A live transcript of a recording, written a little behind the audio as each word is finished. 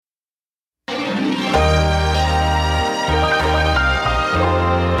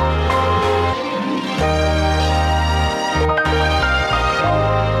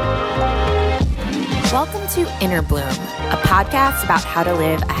to Inner Bloom, a podcast about how to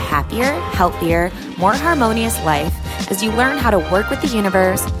live a happier, healthier, more harmonious life as you learn how to work with the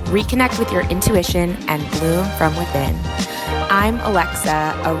universe, reconnect with your intuition, and bloom from within. I'm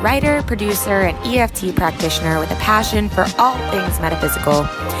Alexa, a writer, producer, and EFT practitioner with a passion for all things metaphysical.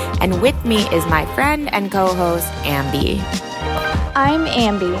 And with me is my friend and co-host, Ambi. I'm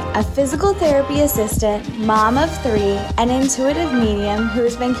Ambi, a physical therapy assistant, mom of 3, an intuitive medium who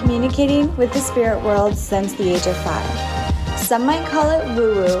has been communicating with the spirit world since the age of 5. Some might call it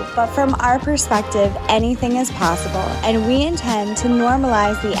woo-woo, but from our perspective, anything is possible, and we intend to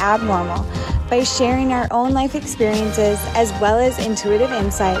normalize the abnormal by sharing our own life experiences as well as intuitive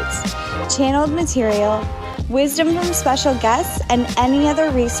insights, channeled material, wisdom from special guests, and any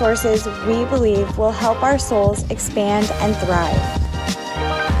other resources we believe will help our souls expand and thrive.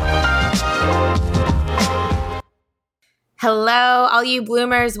 Hello, all you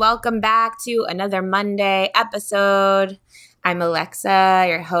bloomers. Welcome back to another Monday episode. I'm Alexa,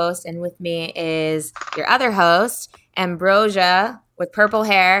 your host, and with me is your other host, Ambrosia, with purple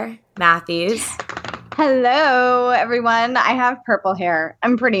hair, Matthews. Hello, everyone. I have purple hair.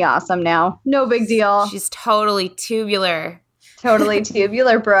 I'm pretty awesome now. No big deal. She's totally tubular. Totally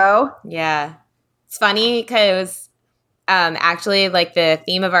tubular, bro. Yeah. It's funny because actually, like, the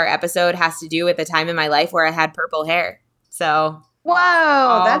theme of our episode has to do with the time in my life where I had purple hair. So,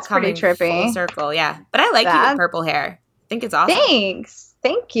 whoa, that's pretty trippy. Full circle, yeah. But I like you with purple hair. I think it's awesome. Thanks.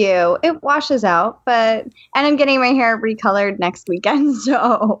 Thank you. It washes out, and I'm getting my hair recolored next weekend,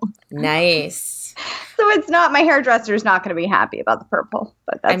 so. Nice. So it's not, my hairdresser is not going to be happy about the purple,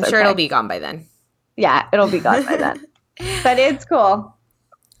 but that's I'm sure it'll be gone by then. Yeah, it'll be gone by then. But it's cool.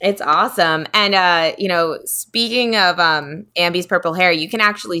 It's awesome. And, speaking of Ambi's purple hair, you can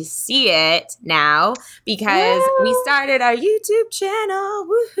actually see it now because we started our YouTube channel.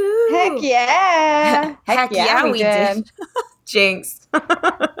 Woohoo! Heck yeah. Heck yeah, we did. Jinx. We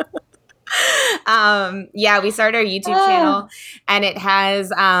started our YouTube channel and it has,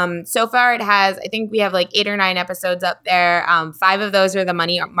 so far it has, I think we have like 8 or 9 episodes up there. 5 of those are the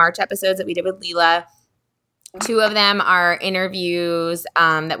Money March episodes that we did with Leela. 2 of them are interviews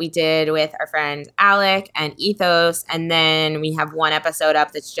that we did with our friends Alec and Ethos. And then we have 1 episode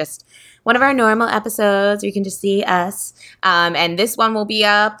up that's just one of our normal episodes. You can just see us. And this one will be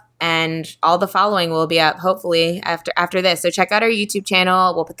up and all the following will be up hopefully after this. So check out our YouTube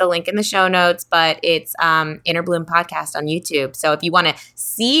channel. We'll put the link in the show notes, but it's Inner Bloom Podcast on YouTube. So if you want to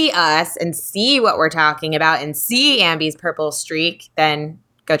see us and see what we're talking about and see Ambi's purple streak, then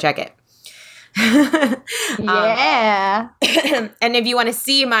go check it. Yeah. And if you want to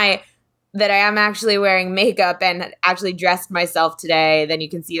see that I am actually wearing makeup and actually dressed myself today, then you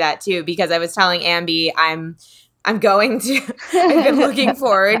can see that too, because I was telling Ambi I've been looking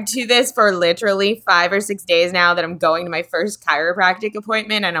forward to this for literally 5 or 6 days now that I'm going to my first chiropractic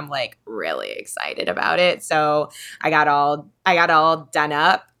appointment and I'm like really excited about it. So I got all done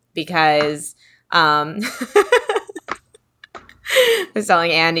up because I was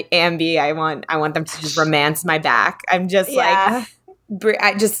telling Ambi I want them to just romance my back. I'm just like,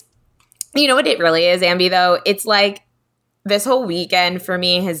 you know what it really is, Ambi, though? It's like this whole weekend for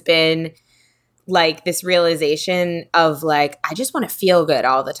me has been like this realization of like, I just want to feel good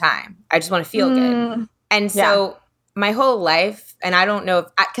all the time. I just want to feel good. And so my whole life, and I don't know if,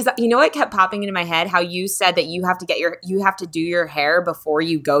 because you know what kept popping into my head? How you said that you have to do your hair before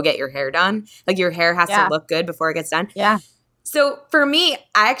you go get your hair done. Like your hair has to look good before it gets done. Yeah. So for me,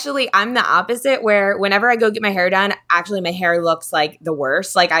 I'm the opposite where whenever I go get my hair done, actually my hair looks like the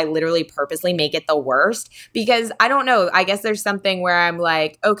worst. Like I literally purposely make it the worst because I don't know. I guess there's something where I'm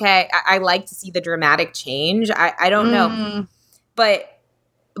like, okay, I like to see the dramatic change. I don't know. But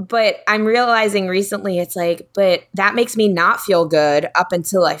I'm realizing recently it's like, but that makes me not feel good up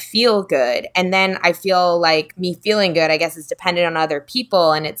until I feel good. And then I feel like me feeling good, I guess, is dependent on other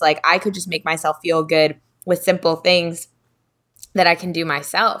people. And it's like I could just make myself feel good with simple things that I can do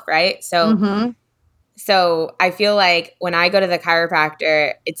myself, right? So so I feel like when I go to the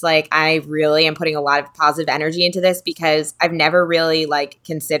chiropractor, it's like I really am putting a lot of positive energy into this because I've never really like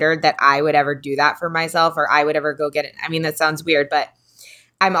considered that I would ever do that for myself or I would ever go get it. I mean, that sounds weird, but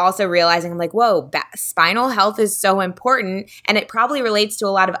I'm also realizing I'm like, whoa, spinal health is so important and it probably relates to a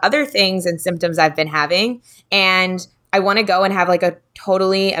lot of other things and symptoms I've been having. And I want to go and have like a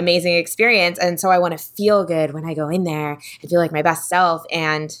totally amazing experience. And so I want to feel good when I go in there and feel like my best self.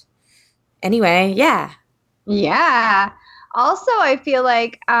 And anyway, yeah. Yeah. Also, I feel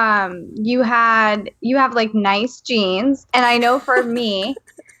like you have like nice jeans. And I know for me,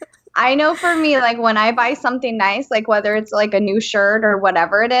 like when I buy something nice, like whether it's like a new shirt or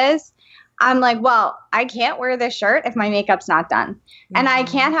whatever it is, I'm like, well, I can't wear this shirt if my makeup's not done. And I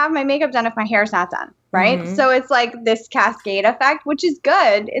can't have my makeup done if my hair's not done. Right. So it's like this cascade effect, which is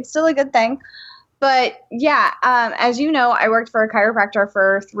good. It's still a good thing. But yeah, as you know, I worked for a chiropractor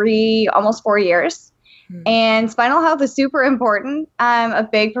for almost 4 years. And spinal health is super important. I'm a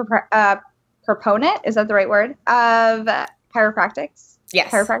big proponent, is that the right word, of chiropractics?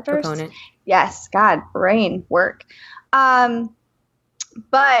 Yes. Chiropractors? Proponent. Yes. God, brain work. But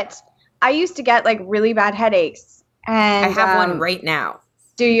I used to get like really bad headaches. And I have one right now.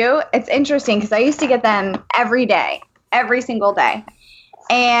 Do you? It's interesting because I used to get them every day, every single day.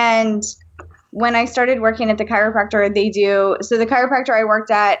 And when I started working at the chiropractor, so the chiropractor I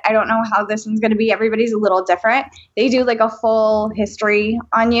worked at, I don't know how this one's going to be. Everybody's a little different. They do like a full history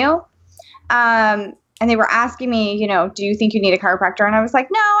on you. And they were asking me, do you think you need a chiropractor? And I was like,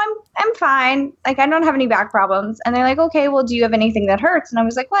 no, I'm fine. Like, I don't have any back problems. And they're like, okay, well, do you have anything that hurts? And I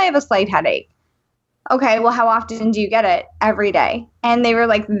was like, well, I have a slight headache. Okay, well, how often do you get it? Every day. And they were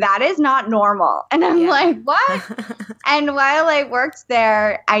like, that is not normal. And I'm like, what? And while I worked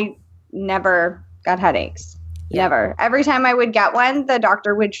there, I never got headaches. Never. Every time I would get one, the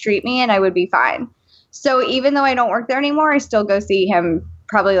doctor would treat me and I would be fine. So even though I don't work there anymore, I still go see him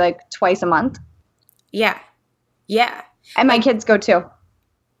probably like twice a month. Yeah. Yeah. And my kids go too.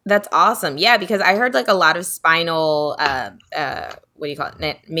 That's awesome. Yeah, because I heard like a lot of spinal, what do you call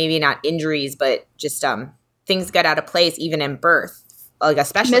it? Maybe not injuries, but just things get out of place even in birth, like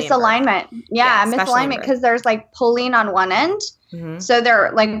especially misalignment. Yeah, misalignment because there's like pulling on one end. Mm-hmm. So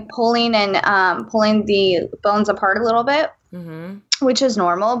they're like pulling and pulling the bones apart a little bit, which is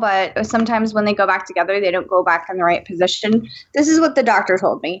normal. But sometimes when they go back together, they don't go back in the right position. This is what the doctor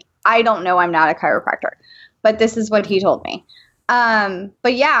told me. I don't know. I'm not a chiropractor, but this is what he told me.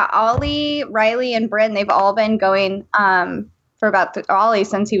 But yeah, Ollie, Riley, and Bryn, they've all been going for about Ollie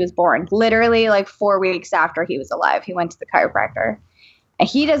since he was born. Literally like 4 weeks after he was alive, he went to the chiropractor. And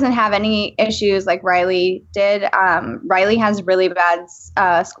he doesn't have any issues like Riley did. Riley has really bad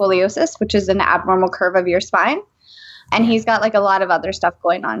scoliosis, which is an abnormal curve of your spine. And he's got like a lot of other stuff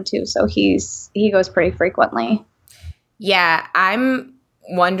going on too. So he goes pretty frequently. Yeah, I'm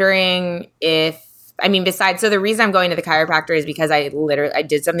wondering so the reason I'm going to the chiropractor is because I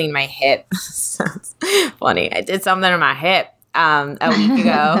did something in my hip. Sounds funny. I did something in my hip a week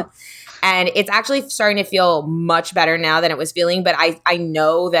ago. And it's actually starting to feel much better now than it was feeling. But I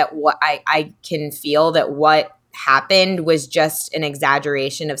know that what I can feel that what happened was just an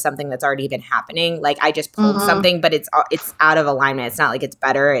exaggeration of something that's already been happening. Like I just pulled something, but it's out of alignment. It's not like it's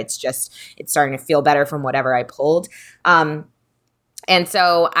better. It's starting to feel better from whatever I pulled. And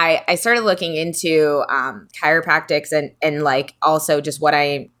so I started looking into chiropractics and like also just what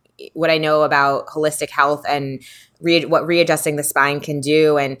I know about holistic health and what readjusting the spine can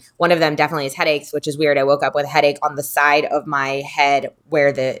do. And one of them definitely is headaches, which is weird. I woke up with a headache on the side of my head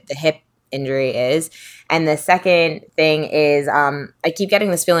where the hip injury is. And the second thing is I keep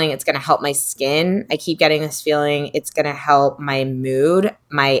getting this feeling it's going to help my skin. I keep getting this feeling it's going to help my mood,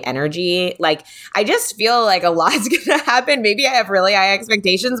 my energy. Like I just feel like a lot's going to happen. Maybe I have really high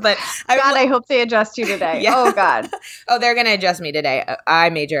expectations, but I hope they adjust you today. Yeah. Oh God. Oh, they're going to adjust me today. I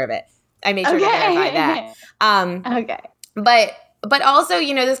made sure of it. I made sure to verify that. Okay. But also,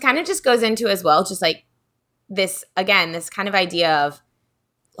 this kind of just goes into as well, just like this kind of idea of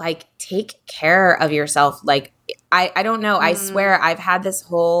like, take care of yourself. Like, I don't know. I swear I've had this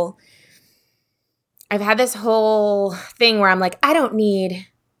whole thing where I'm like, I don't need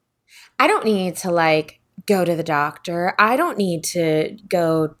to like go to the doctor. I don't need to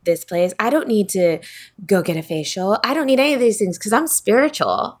go this place. I don't need to go get a facial. I don't need any of these things because I'm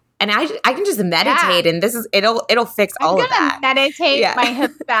spiritual. And I can just meditate and it'll fix all of that. Meditate my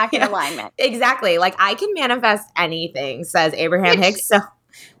hips back in alignment. Exactly. Like I can manifest anything, says Abraham Hicks. So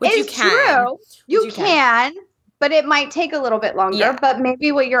which you can. True. You can, but it might take a little bit longer. Yeah. But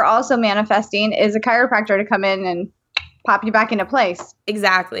maybe what you're also manifesting is a chiropractor to come in and pop you back into place.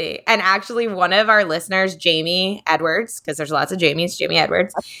 Exactly. And actually one of our listeners, Jamie Edwards, because there's lots of Jamies, Jamie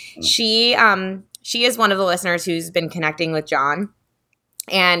Edwards, she is one of the listeners who's been connecting with John.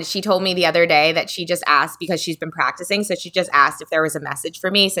 And she told me the other day that she just asked because she's been practicing. So she just asked if there was a message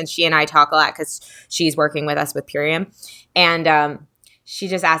for me since she and I talk a lot because she's working with us with Purium. And she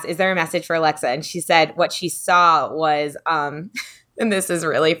just asked, is there a message for Alexa? And she said what she saw was, and this is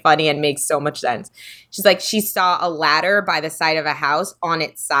really funny and makes so much sense. She's like, she saw a ladder by the side of a house on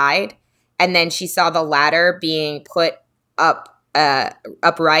its side. And then she saw the ladder being put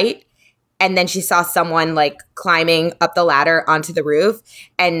upright. And then she saw someone like climbing up the ladder onto the roof.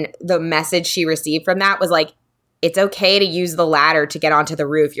 And the message she received from that was like, it's okay to use the ladder to get onto the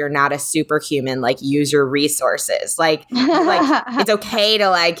roof. You're not a superhuman. Like, use your resources. Like it's okay to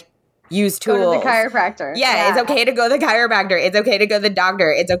like use tools. Go to the chiropractor. Yeah, it's okay to go to the chiropractor. It's okay to go to the doctor.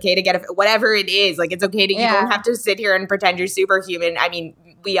 It's okay to get whatever it is. Like, it's okay to, you don't have to sit here and pretend you're superhuman. I mean,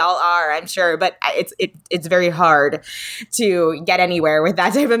 we all are, I'm sure, but it's very hard to get anywhere with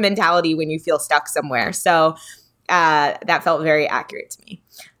that type of mentality when you feel stuck somewhere. So that felt very accurate to me.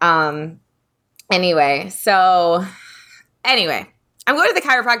 Anyway, I'm going to the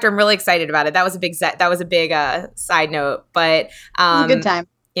chiropractor. I'm really excited about it. That was a big side note, but it was a good time.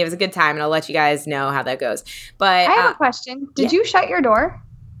 It was a good time, and I'll let you guys know how that goes. But I have a question. Did you shut your door?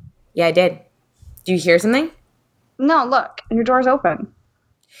 Yeah, I did. Do you hear something? No, look, your door's open.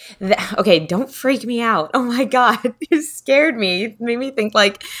 Okay, don't freak me out. Oh my God, you scared me. You made me think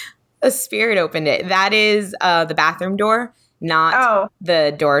like a spirit opened it. That is the bathroom door, not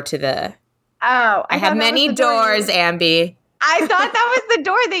the door to the... Oh, I have many doors, Ambi. I thought that was the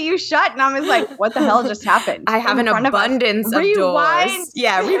door that you shut, and I was like, what the hell just happened? I have an abundance of doors.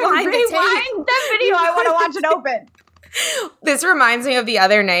 Yeah, rewind the video. I want to watch it open. This reminds me of the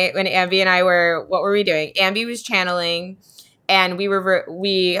other night when Ambi and I what were we doing? Ambi was channeling, and we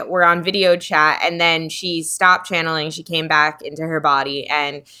were on video chat, and then she stopped channeling. She came back into her body,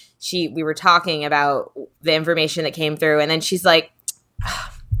 and we were talking about the information that came through, and then she's like,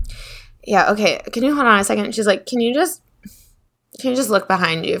 yeah, okay, can you hold on a second? And she's like, can you just look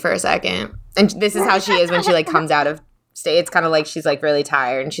behind you for a second? And this is how she is when she like comes out of state. It's kind of like she's like really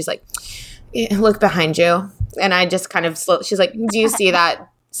tired, and she's like, yeah, look behind you. And I just kind of she's like, do you see that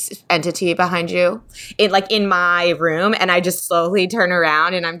entity behind you in my room? And I just slowly turn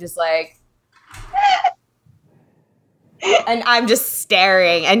around, and I'm just like, and I'm just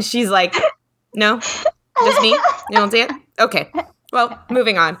staring, and she's like, no, just me? You don't see it? Okay, well,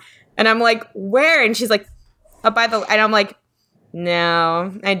 moving on. And I'm like, where? And she's like, and I'm like,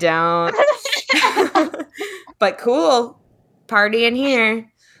 no, I don't. But cool, party in here.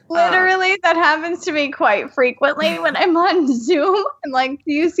 Literally, that happens to me quite frequently when I'm on Zoom. I'm like,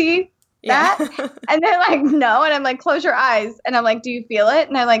 do you see that? Yeah. And they're like, no. And I'm like, close your eyes. And I'm like, do you feel it?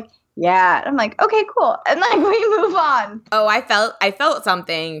 And they're like, yeah. And I'm like, okay, cool. And like, we move on. Oh, I felt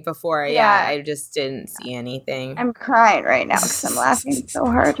something before. Yeah, I just didn't see anything. I'm crying right now because I'm laughing so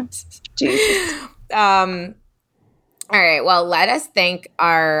hard. Jesus. All right. Well, let us thank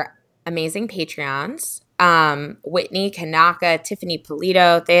our amazing Patreons. Whitney Kanaka, Tiffany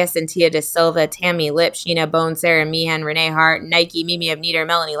Polito, Thea Cynthia De Silva, Tammy Lip, Sheena Bone, Sarah Meehan, Renee Hart, Nike, Mimi of Nieder,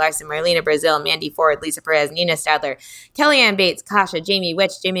 Melanie Larson, Marlena Brazil, Mandy Ford, Lisa Perez, Nina Stadler, Kellyanne Bates, Kasha, Jamie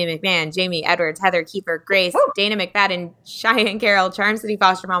Witch, Jamie McMahon, Jamie Edwards, Heather Kiefer, Grace, Dana McFadden, Cheyenne Carroll, Charm City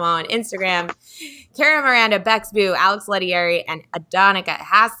Foster Mama on Instagram, Kara Miranda, Bexboo, Alex Lettieri, and Adonica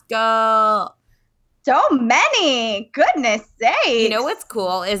Haskell. So many. Goodness sakes. You know what's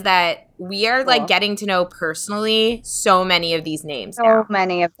cool is that we are like getting to know personally so many of these names now. So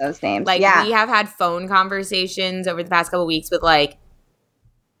many of those names. Like we have had phone conversations over the past couple of weeks with like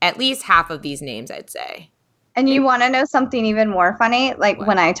at least half of these names, I'd say. And you want to know something even more funny? Like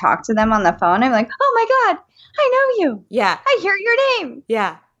when I talk to them on the phone, I'm like, oh my God, I know you. Yeah. I hear your name.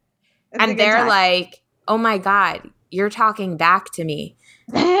 Yeah. And they're like, oh my God, you're talking back to me.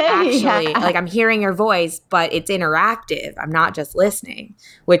 Actually, like I'm hearing your voice, but it's interactive. I'm not just listening,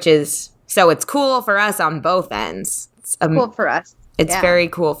 which is so it's cool for us on both ends. It's cool for us. It's very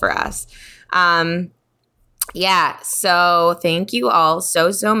cool for us. So thank you all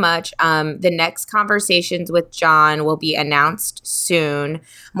so much. The next conversations with John will be announced soon.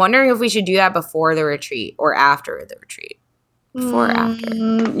 I'm wondering if we should do that before the retreat or after the retreat. Before or after?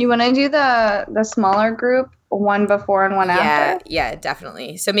 You want to do the smaller group? One before and one after? Yeah,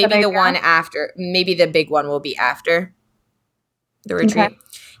 definitely. So maybe the one after, maybe the big one will be after the retreat. Okay.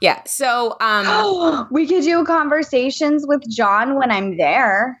 Yeah. So we could do conversations with John when I'm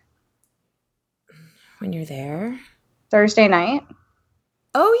there. When you're there? Thursday night.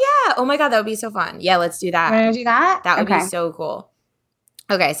 Oh yeah. Oh my God, that would be so fun. Yeah, let's do that. Want to do that? That would be so cool.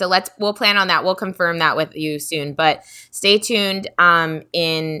 Okay, so we'll plan on that. We'll confirm that with you soon, but stay tuned.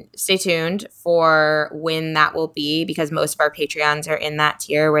 Stay tuned for when that will be, because most of our Patreons are in that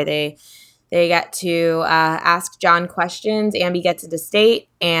tier where they get to ask John questions. Ambi gets into state,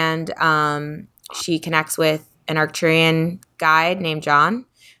 and she connects with an Arcturian guide named John.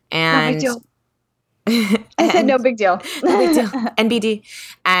 And no big deal. I said no big deal. No big deal. NBD,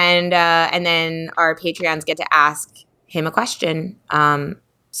 and then our Patreons get to ask him a question.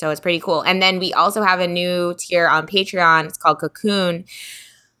 So it's pretty cool. And then we also have a new tier on Patreon. It's called Cocoon,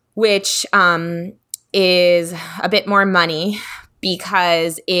 which is a bit more money,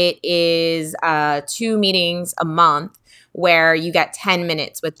 because it is 2 meetings a month where you get 10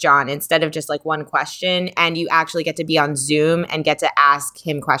 minutes with John instead of just like one question, and you actually get to be on Zoom and get to ask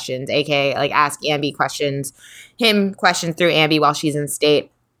him questions, aka like ask Ambi questions, him questions through Ambi while she's in state.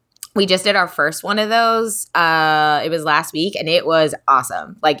 We just did our first one of those. It was last week, and it was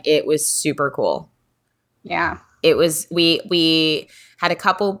awesome. Like, it was super cool. Yeah. It was, we had a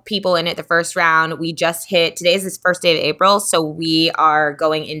couple people in it the first round. We just hit, today is the first day of April, so we are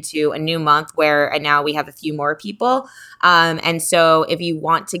going into a new month where now we have a few more people. And so if you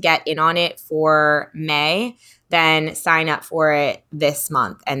want to get in on it for May, then sign up for it this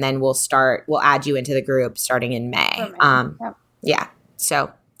month, and then we'll add you into the group starting in May. Yep. Yeah.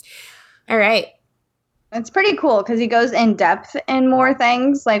 So, all right. It's pretty cool because he goes in depth in more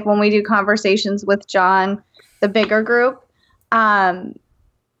things. Like when we do conversations with John, the bigger group,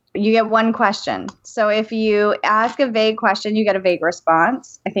 you get one question. So if you ask a vague question, you get a vague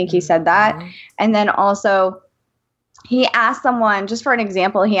response. I think he said that. Mm-hmm. And then also he asked someone, just for an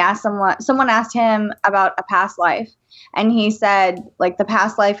example, someone asked him about a past life. And he said, like, the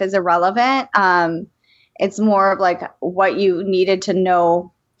past life is irrelevant. It's more of like what you needed to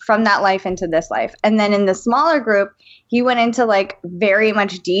know from that life into this life. And then in the smaller group, he went into like very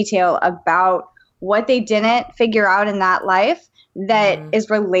much detail about what they didn't figure out in that life that is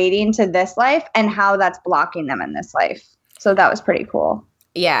relating to this life and how that's blocking them in this life. So that was pretty cool.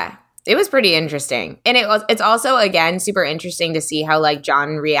 Yeah. It was pretty interesting. And it's also, again, super interesting to see how like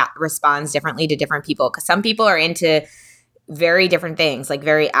John responds differently to different people, because some people are into very different things, like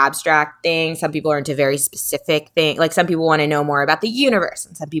very abstract things. Some people are into very specific things. Like some people want to know more about the universe,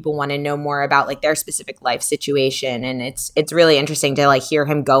 and some people want to know more about like their specific life situation. And it's really interesting to like hear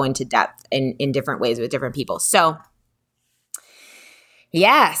him go into depth in different ways with different people. So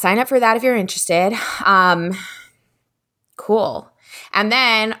yeah, sign up for that if you're interested. Cool. And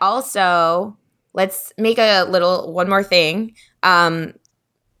then also let's make one more thing.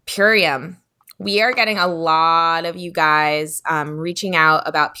 Purium. We are getting a lot of you guys reaching out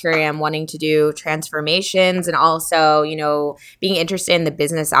about Purium, wanting to do transformations, and also, you know, being interested in the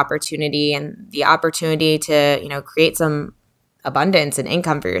business opportunity and the opportunity to, you know, create some abundance and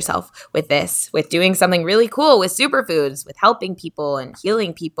income for yourself with this, with doing something really cool with superfoods, with helping people and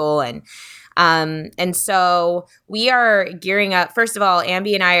healing people. And so we are gearing up. First of all,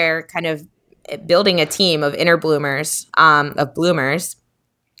 Ambi and I are kind of building a team of inner bloomers, of bloomers.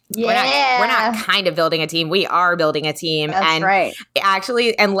 Yeah. We're not kind of building a team. We are building a team. That's right.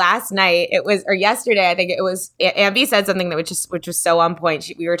 Actually, and last night or yesterday, I think it was, Ambi said something which was so on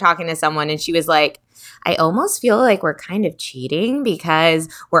point. We were talking to someone and she was like, I almost feel like we're kind of cheating because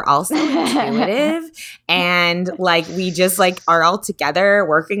we're also intuitive and like we just like are all together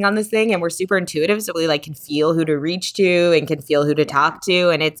working on this thing, and we're super intuitive, so we like can feel who to reach to and can feel who to talk to,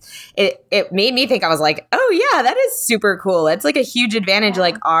 and it made me think, I was like, oh yeah, that is super cool. It's like a huge advantage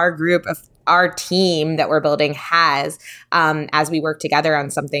like our group of our team that we're building has as we work together on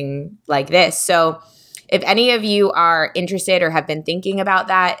something like this. So if any of you are interested or have been thinking about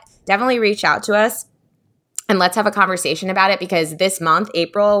that, definitely reach out to us. And let's have a conversation about it, because this month,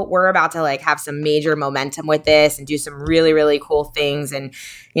 April, we're about to like have some major momentum with this and do some really, really cool things, and,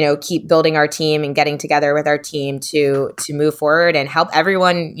 you know, keep building our team and getting together with our team to move forward and help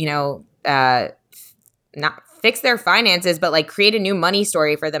everyone, you know, not fix their finances, but like create a new money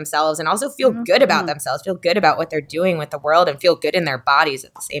story for themselves, and also feel good about themselves, feel good about what they're doing with the world, and feel good in their bodies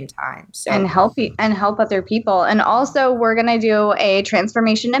at the same time. So and help other people. And also we're going to do a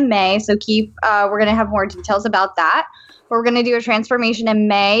transformation in May. So we're going to have more details about that. We're going to do a transformation in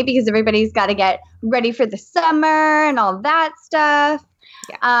May because everybody's got to get ready for the summer and all that stuff.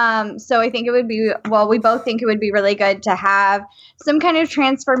 Yeah. So I think we both think it would be really good to have some kind of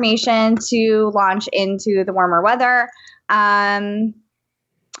transformation to launch into the warmer weather. And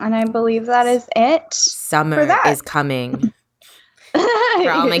I believe that is it. Summer is coming.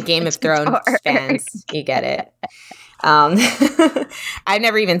 For all my Game of Thrones fans, you get it. I've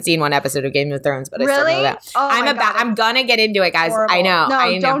never even seen one episode of Game of Thrones, but I still know that. Oh I'm gonna get into it, guys. Horrible. I know.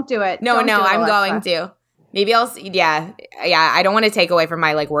 No, don't do it. No, I'm going to. Maybe I'll see. Yeah. I don't want to take away from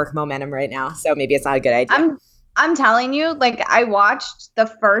my like work momentum right now, so maybe it's not a good idea. I'm telling you, like, I watched the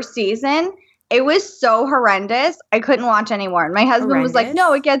first season. It was so horrendous. I couldn't watch anymore. And my husband was like,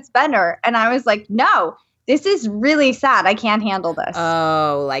 "No, it gets better." And I was like, "No, this is really sad. I can't handle this."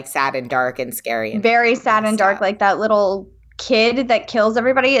 Oh, like sad and dark and scary. And very sad and dark. Like that little kid that kills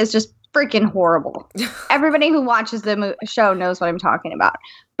everybody is just freaking horrible. Everybody who watches the show knows what I'm talking about.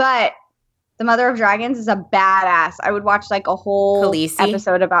 But the Mother of Dragons is a badass. I would watch like a whole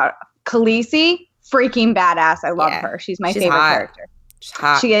episode about Khaleesi. freaking badass. I love Yeah. her. She's my She's favorite hot. character. She's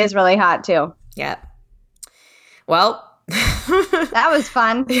hot. She is really hot too. Yeah. Well. That was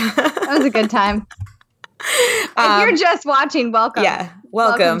fun. That was a good time. If you're just watching, welcome. Yeah.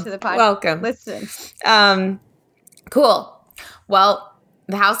 Welcome to the podcast. Welcome. Listen. Cool. Well,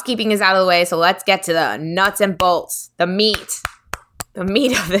 the housekeeping is out of the way, so let's get to the nuts and bolts, the meat of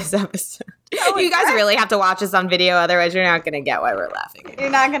this episode. You guys really have to watch this on video, otherwise you're not going to get why we're laughing. You're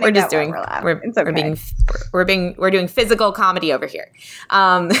not going to get why we're laughing. It's okay. We're doing physical comedy over here.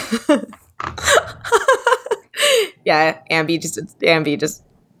 Yeah, Ambi just.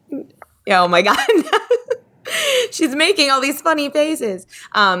 Oh my God. She's making all these funny faces.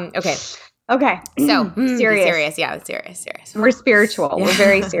 Okay. Okay. So serious. Yeah, serious. We're spiritual. Yeah. We're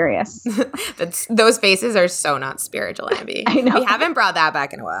very serious. Those faces are so not spiritual, Ambi. I know. We haven't brought that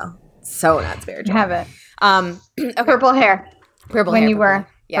back in a while. So not spiritual. I have it. Okay. Purple hair. Purple when hair. you were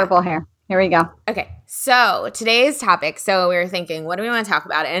purple hair. Here we go. Okay. So today's topic. So we were thinking, what do we want to talk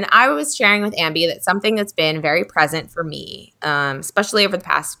about? And I was sharing with Ambi that something that's been very present for me, especially over the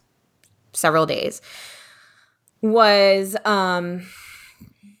past several days, was a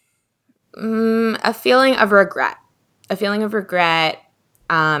feeling of regret.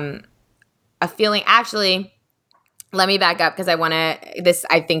 Actually, let me back up because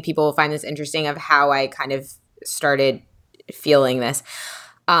I think people will find this interesting of how I kind of started feeling this.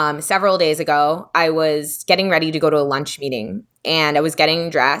 Several days ago, I was getting ready to go to a lunch meeting and I was getting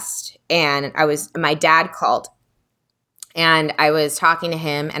dressed and my dad called and I was talking to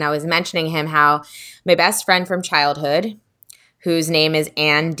him and I was mentioning him how my best friend from childhood, whose name is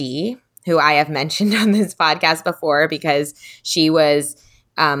Ann D., who I have mentioned on this podcast before because she was,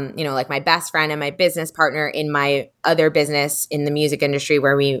 like my best friend and my business partner in my other business in the music industry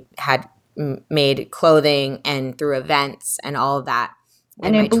where we had made clothing and through events and all of that.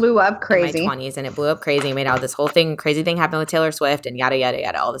 And it blew up crazy. In my 20s, and it blew up crazy. Made all this whole crazy thing happen with Taylor Swift and yada, yada,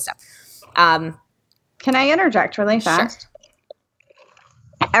 yada, all this stuff. Can I interject really fast?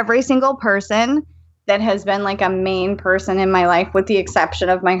 Sure. Every single person that has been like a main person in my life, with the exception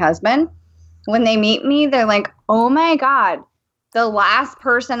of my husband, when they meet me, they're like, oh my God, the last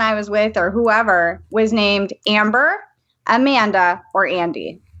person I was with or whoever was named Amber, Amanda, or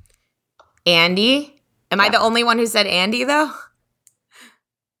Andy. Andy? Am I the only one who said Andy, though?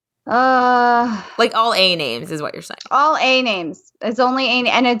 Like all A names is what you're saying. All A names. It's only A,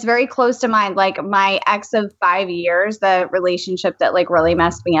 and it's very close to mine. Like my ex of 5 years, the relationship that like really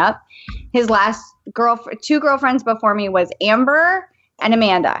messed me up. His last two girlfriends before me was Amber and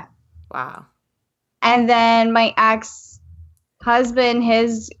Amanda. Wow. And then my ex-husband,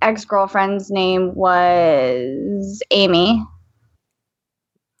 his ex-girlfriend's name was Amy.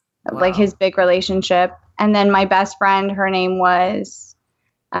 Wow. Like his big relationship. And then my best friend, her name was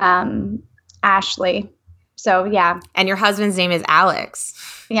Ashley. So yeah. And your husband's name is Alex.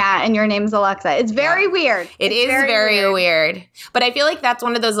 Yeah, and your name's Alexa. It's very weird. It is very weird. But I feel like that's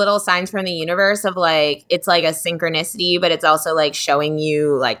one of those little signs from the universe of like, it's like a synchronicity, but it's also like showing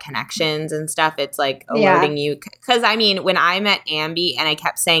you like connections and stuff. It's like alerting you. Because I mean, when I met Ambi and I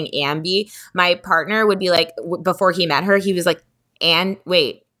kept saying Ambi, my partner would be like, before he met her, he was like,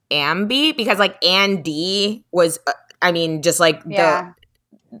 Ambi? Because like Andy was, just like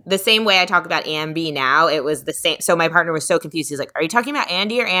the same way I talk about Ambi now, it was the same. So my partner was so confused. He's like, are you talking about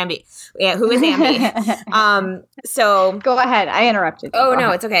Andy or Ambi? Yeah, who is Ambi? So go ahead. I interrupted you. Oh,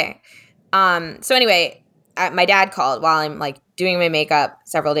 no, it's okay. So anyway, my dad called while I'm like doing my makeup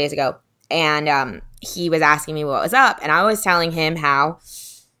several days ago. And he was asking me what was up. And I was telling him how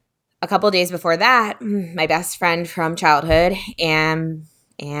a couple of days before that, my best friend from childhood, Andy.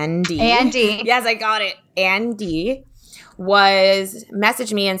 Yes, I got it. Andy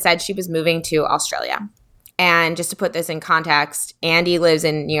messaged me and said she was moving to Australia. And just to put this in context, Andy lives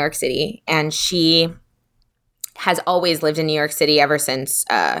in New York City, and she has always lived in New York City ever since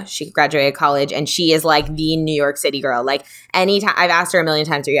she graduated college. And she is like the New York City girl. Like anytime, I've asked her a million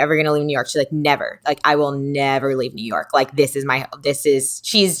times, are you ever going to leave New York? She's like, never. Like, I will never leave New York. Like,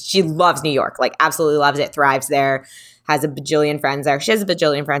 she loves New York. Like, absolutely loves it, thrives there, has a bajillion friends there. She has a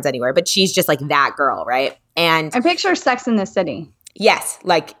bajillion friends anywhere, but she's just like that girl, right? And I picture Sex in the City. Yes,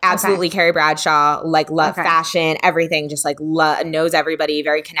 like absolutely. Okay. Carrie Bradshaw, like love fashion, everything, just like knows everybody,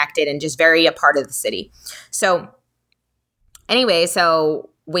 very connected and just very a part of the city. So anyway, so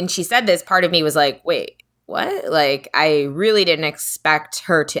when she said this, part of me was like, wait, what? Like, I really didn't expect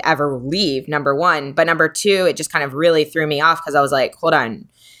her to ever leave, number one. But number two, it just kind of really threw me off because I was like, hold on,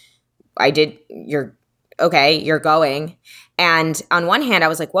 you're going. And on one hand, I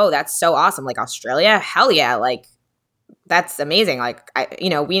was like, whoa, that's so awesome. Like Australia, hell yeah. Like that's amazing. Like, we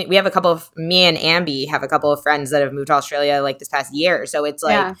have me and Ambi have a couple of friends that have moved to Australia like this past year. So it's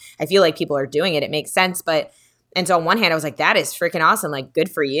like, I feel like people are doing it. It makes sense. And so on one hand, I was like, that is freaking awesome. Like, good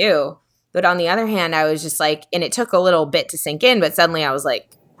for you. But on the other hand, I was just like, and it took a little bit to sink in, but suddenly I was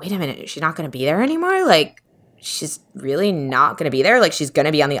like, wait a minute, is she not going to be there anymore? Like, she's really not going to be there. Like, she's going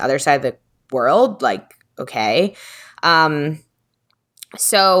to be on the other side of the world. Like, okay.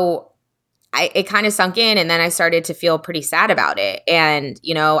 So it kind of sunk in, and then I started to feel pretty sad about it. And,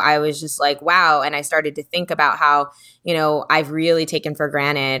 I was just like, wow. And I started to think about how, I've really taken for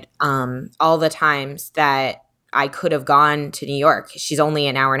granted all the times that I could have gone to New York. She's only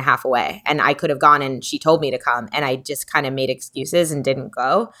an hour and a half away, and I could have gone, and she told me to come, and I just kind of made excuses and didn't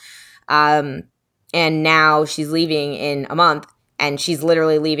go. And now she's leaving in a month. And she's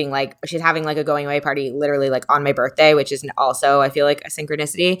literally leaving, like, she's having like a going away party literally like on my birthday, which is also, I feel like, a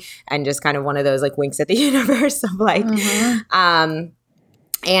synchronicity and just kind of one of those like winks at the universe of like,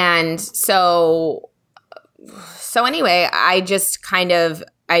 and so anyway, I just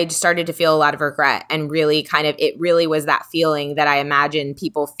started to feel a lot of regret, and really it really was that feeling that I imagine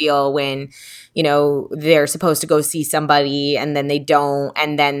people feel when, they're supposed to go see somebody and then they don't,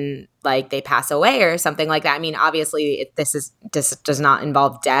 and then like they pass away or something like that. I mean, obviously this does not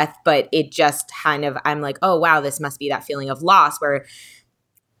involve death, but it just I'm like, oh wow, this must be that feeling of loss where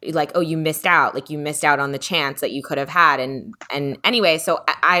like, oh, you missed out on the chance that you could have had. And anyway, so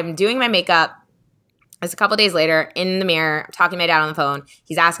I'm doing my makeup. It's a couple days later in the mirror, I'm talking to my dad on the phone.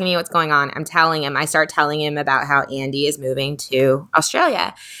 He's asking me what's going on. I start telling him about how Andy is moving to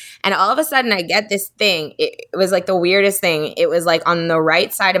Australia. And all of a sudden I get this thing. It was like the weirdest thing. It was like on the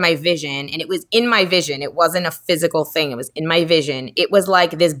right side of my vision, and it was in my vision. It wasn't a physical thing. It was in my vision. It was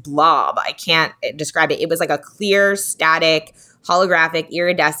like this blob. I can't describe it. It was like a clear, static, holographic,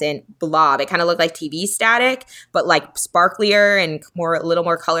 iridescent blob. It kind of looked like TV static, but like sparklier and a little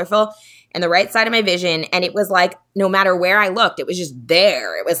more colorful. And the right side of my vision. And it was like, no matter where I looked, it was just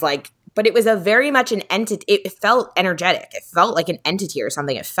there. It was like, but it was a very much an entity. It felt energetic. It felt like an entity or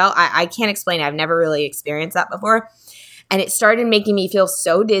something. It felt, I can't explain it. I've never really experienced that before. And it started making me feel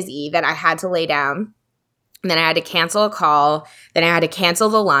so dizzy that I had to lay down. And then I had to cancel a call. Then I had to cancel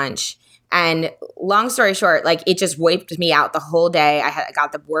the lunch. And long story short, like it just wiped me out the whole day. I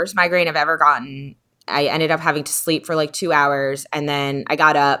got the worst migraine I've ever gotten. I ended up having to sleep for like 2 hours, and then I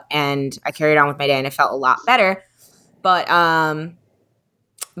got up and I carried on with my day, and it felt a lot better. But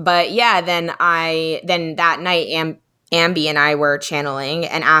yeah, then that night Ambi and I were channeling,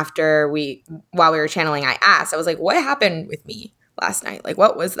 and while we were channeling, I asked, I was like, what happened with me last night? Like,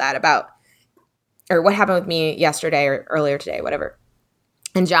 what was that about? Or what happened with me yesterday or earlier today, whatever.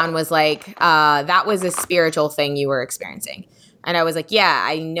 And John was like, that was a spiritual thing you were experiencing. And I was like, yeah,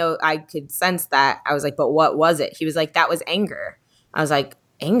 I know, I could sense that. I was like, but what was it? He was like, that was anger. I was like,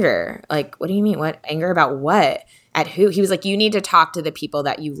 anger? Like, what do you mean? What? Anger about what? At who? He was like, you need to talk to the people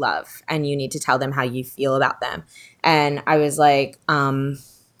that you love, and you need to tell them how you feel about them. And I was like,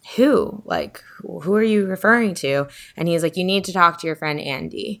 who? Like, who are you referring to? And he was like, you need to talk to your friend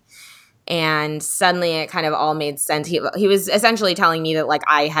Andy. And suddenly it kind of all made sense. He was essentially telling me that like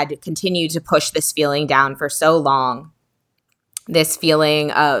I had continued to push this feeling down for so long. This feeling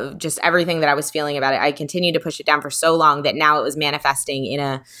of just everything that I was feeling about it, I continued to push it down for so long that now it was manifesting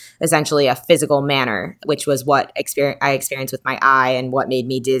in essentially a physical manner, which was what I experienced with my eye, and what made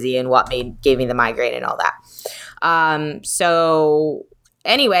me dizzy, and what gave me the migraine and all that. So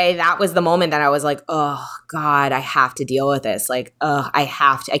anyway, that was the moment that I was like, oh God, I have to deal with this. Like,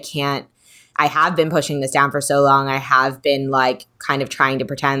 I can't. I have been pushing this down for so long. I have been like kind of trying to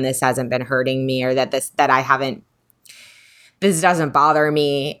pretend this hasn't been hurting me, or that this doesn't bother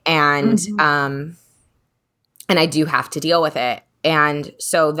me, and and I do have to deal with it. And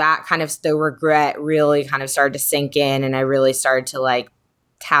so that kind of the regret really kind of started to sink in, and I really started to like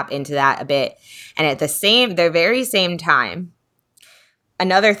tap into that a bit. And at the very same time,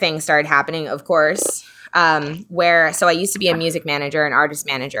 another thing started happening, of course, so I used to be a music manager and artist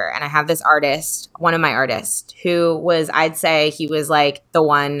manager, and I have this artist, one of my artists, who was, I'd say he was like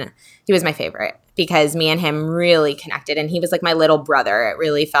he was my favorite, because me and him really connected, and he was like my little brother. It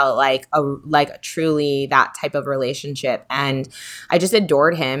really felt like a truly that type of relationship, and I just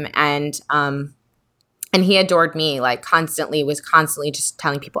adored him, and he adored me, like was constantly just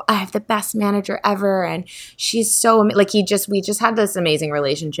telling people, I have the best manager ever, and she's so like we just had this amazing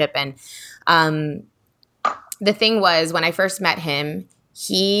relationship. And the thing was, when I first met him,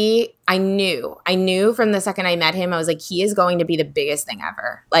 I knew from the second I met him, I was like, he is going to be the biggest thing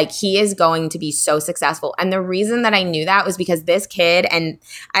ever. Like, he is going to be so successful. And the reason that I knew that was because this kid, and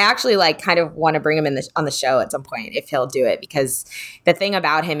I actually like kind of want to bring him on the show at some point if he'll do it, because the thing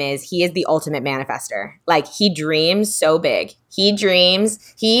about him is he is the ultimate manifester. Like, he dreams so big. He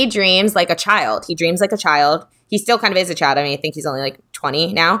dreams like a child. He dreams like a child. He still kind of is a child. I mean, I think he's only like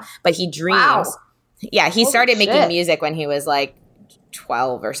 20 now, but he dreams. Wow. Yeah, he started making music when he was like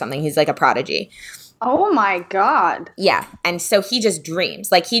 12 or something. He's like a prodigy. Oh my God. Yeah. And so he just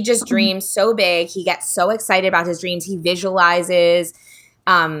dreams. Like, he just dreams so big. He gets so excited about his dreams. He visualizes.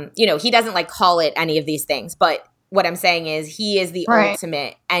 He doesn't like call it any of these things, but what I'm saying is he is the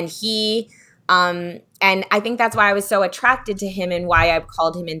ultimate. And and I think that's why I was so attracted to him and why I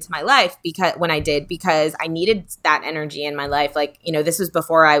called him into my life because I needed that energy in my life. Like, this was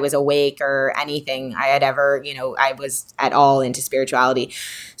before I was awake or anything I had ever, I was at all into spirituality.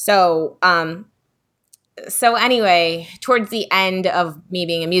 So anyway, towards the end of me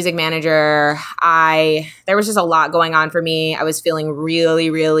being a music manager, there was just a lot going on for me. I was feeling really,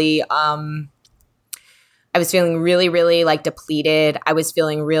 really, really like depleted. I was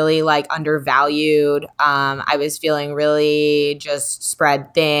feeling really like undervalued. I was feeling really just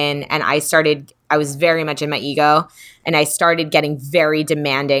spread thin. And I was very much in my ego, and I started getting very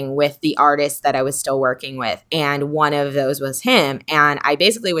demanding with the artists that I was still working with. And one of those was him. And I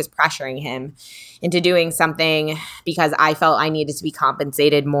basically was pressuring him into doing something because I felt I needed to be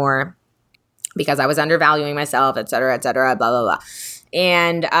compensated more because I was undervaluing myself, et cetera, blah, blah, blah.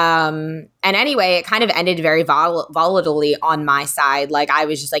 And anyway, it kind of ended very volatilely on my side. Like, I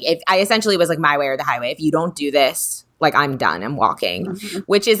was just like, I essentially was like, my way or the highway. If you don't do this, like, I'm done. I'm walking,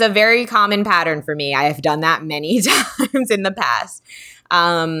 which is a very common pattern for me. I have done that many times in the past.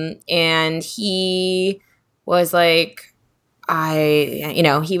 And he was like,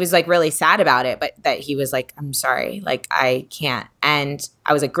 he was like really sad about it, but that he was like, I'm sorry, like, I can't. And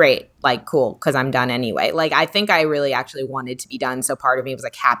I was like, great, like, cool, because I'm done anyway. Like, I think I really actually wanted to be done. So part of me was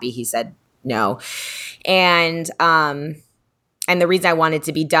like happy he said no. And the reason I wanted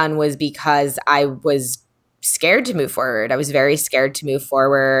to be done was because I was scared to move forward. I was very scared to move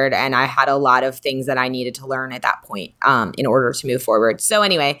forward. And I had a lot of things that I needed to learn at that point in order to move forward. So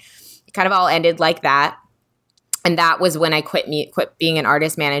anyway, it kind of all ended like that. And that was when I quit being an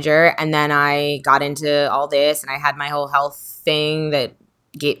artist manager. And then I got into all this, and I had my whole health thing that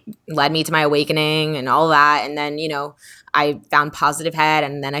led me to my awakening and all that. And then, I found Positive Head,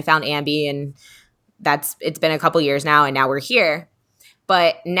 and then I found Ambi, and it's been a couple years now, and now we're here.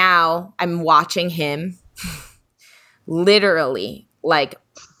 But now I'm watching him literally like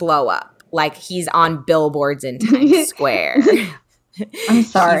blow up. Like, he's on billboards in Times Square. I'm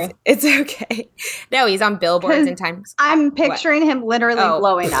sorry. It's okay. No, he's on billboards in Times. I'm picturing him literally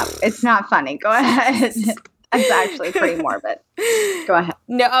blowing up. It's not funny. Go ahead. It's actually pretty morbid. Go ahead.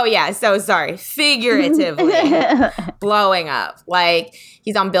 No, oh yeah. So sorry. Figuratively blowing up. Like,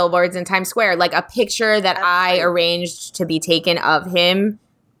 he's on billboards in Times Square. Like, a picture that I arranged to be taken of him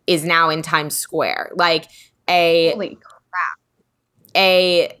is now in Times Square. Like, holy crap.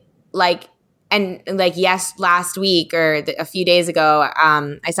 Yes, last week or a few days ago,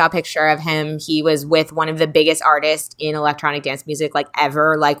 I saw a picture of him. He was with one of the biggest artists in electronic dance music, like,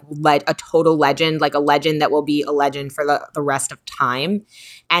 ever, like a total legend, like a legend that will be a legend for the rest of time.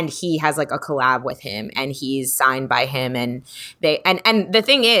 And he has like a collab with him, and he's signed by him. And and the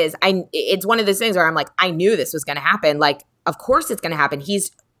thing is, it's one of those things where I'm like, I knew this was going to happen. Like, of course it's going to happen.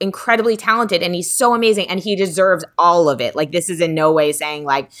 He's incredibly talented, and he's so amazing, and he deserves all of it. Like, this is in no way saying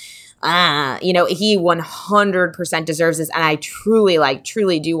like, he 100% deserves this. And I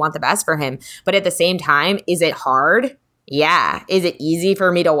truly do want the best for him. But at the same time, is it hard? Yeah. Is it easy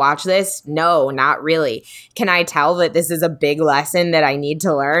for me to watch this? No, not really. Can I tell that this is a big lesson that I need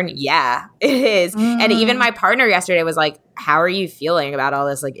to learn? Yeah, it is. And even my partner yesterday was like, how are you feeling about all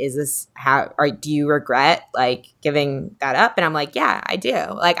this? Like, do you regret like giving that up? And I'm like, yeah, I do.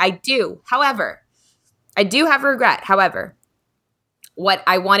 Like, I do. However, I do have regret. However, what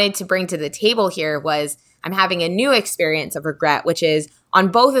I wanted to bring to the table here was I'm having a new experience of regret, which is on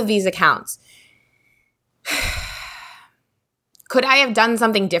both of these accounts. Could I have done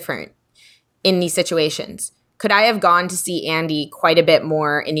something different in these situations? Could I have gone to see Andy quite a bit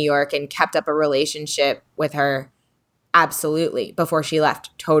more in New York and kept up a relationship with her? Absolutely. Before she left,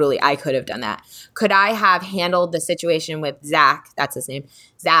 totally. I could have done that. Could I have handled the situation with Zach, that's his name,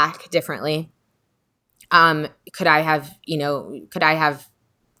 Zach, differently? Could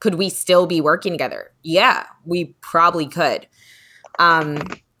we still be working together? Yeah, we probably could.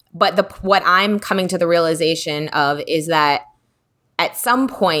 But what I'm coming to the realization of is that at some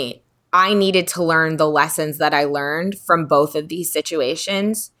point, I needed to learn the lessons that I learned from both of these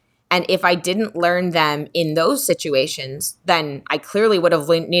situations. And if I didn't learn them in those situations, then I clearly would have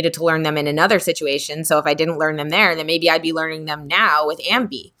needed to learn them in another situation. So if I didn't learn them there, then maybe I'd be learning them now with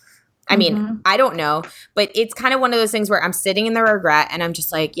Ambi. I mean, I don't know, but it's kind of one of those things where I'm sitting in the regret and I'm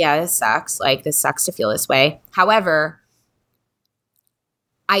just like, yeah, this sucks. Like, this sucks to feel this way. However,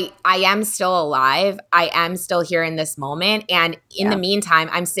 I am still alive. I am still here in this moment. And in the meantime,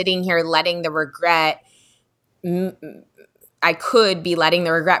 I'm sitting here letting the regret I could be letting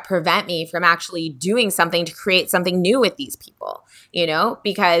the regret prevent me from actually doing something to create something new with these people, you know,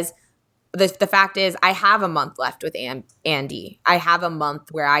 because the fact is I have a month left with Andy. I have a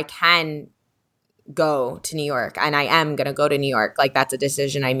month where I can go to New York, and I am going to go to New York. Like, that's a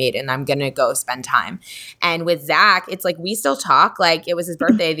decision I made, and I'm going to go spend time. And with Zach, it's like we still talk. Like, it was his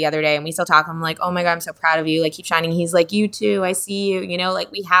birthday the other day, and we still talk. I'm like, oh my God, I'm so proud of you. Like, keep shining. He's like, you too. I see you. You know,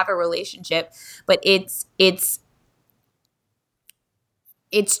 like, we have a relationship, but it's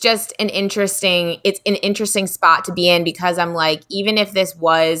just an interesting spot to be in, because I'm like, even if this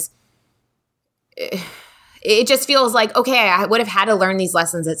was, it just feels like, okay, I would have had to learn these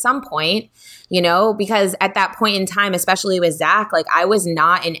lessons at some point, you know, because at that point in time, especially with Zach, like, I was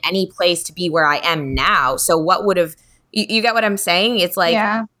not in any place to be where I am now. So what would have, you get what I'm saying? It's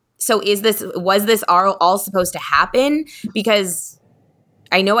like, so was this all supposed to happen? Because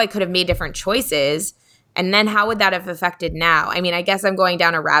I know I could have made different choices. And then how would that have affected now? I mean, I guess I'm going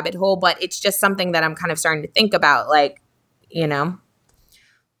down a rabbit hole, but it's just something that I'm kind of starting to think about, like, you know.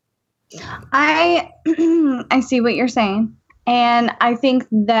 I see what you're saying. And I think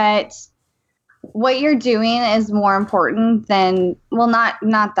that what you're doing is more important than, well,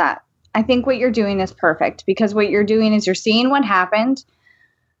 not that. I think what you're doing is perfect, because what you're doing is you're seeing what happened.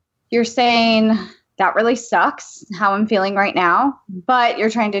 You're saying that really sucks how I'm feeling right now, but you're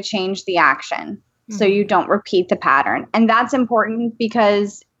trying to change the action so you don't repeat the pattern. And that's important,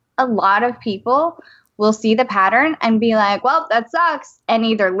 because a lot of people will see the pattern and be like, well, that sucks, and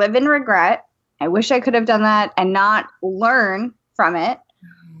either live in regret, I wish I could have done that, and not learn from it,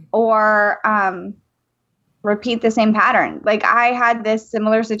 or repeat the same pattern. Like, I had this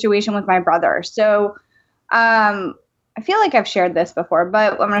similar situation with my brother. So I feel like I've shared this before,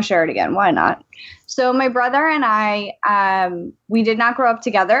 but I'm going to share it again. Why not? So my brother and I, we did not grow up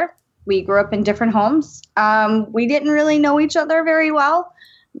together. We grew up in different homes. We didn't really know each other very well,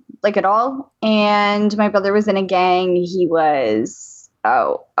 like, at all. And my brother was in a gang. He was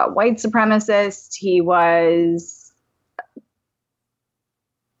a white supremacist. He was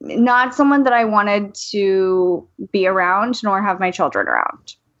not someone that I wanted to be around, nor have my children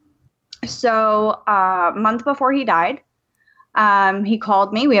around. So a month before he died, he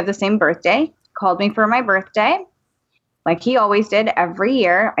called me. We have the same birthday. Called me for my birthday, like he always did every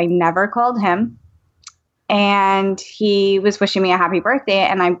year. I never called him. And he was wishing me a happy birthday,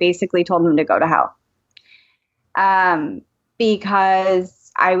 and I basically told him to go to hell.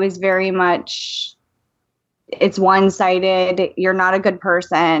 Because I was very much, it's one-sided, you're not a good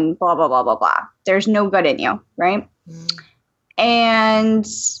person, blah, blah, blah, blah, blah. There's no good in you, right? And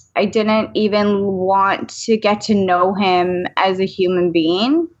I didn't even want to get to know him as a human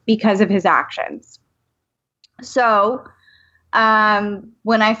being because of his actions. So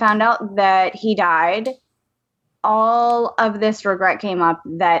when I found out that he died, all of this regret came up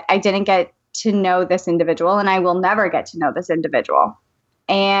that I didn't get to know this individual, and I will never get to know this individual.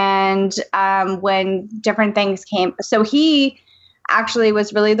 And when different things came, so he actually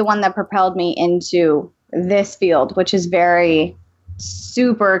was really the one that propelled me into this field, which is very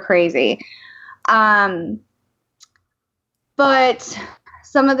super crazy. But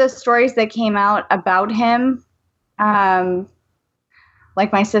some of the stories that came out about him,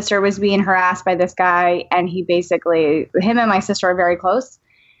 like my sister was being harassed by this guy, and he basically, him and my sister are very close.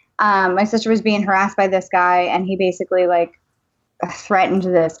 My sister was being harassed by this guy, and he basically like threatened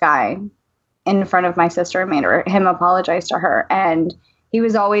this guy in front of my sister, made him apologize to her. And he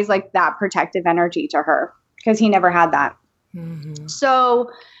was always like that protective energy to her, because he never had that. Mm-hmm.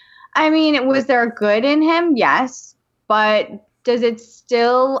 So, I mean, was there good in him? Yes. But does it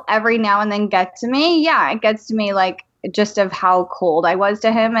still every now and then get to me? Yeah, it gets to me, like, just of how cold I was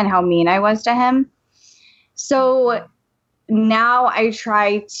to him and how mean I was to him. So now I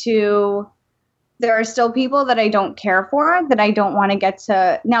try to, there are still people that I don't care for, that I don't want to get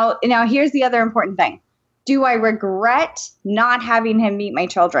to. Now here's the other important thing. Do I regret not having him meet my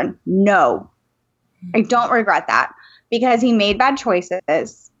children? No, I don't regret that, because he made bad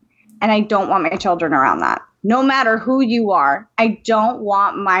choices, and I don't want my children around that. No matter who you are, I don't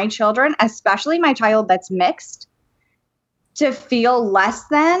want my children, especially my child that's mixed, to feel less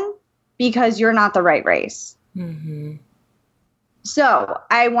than because you're not the right race. Mm-hmm. So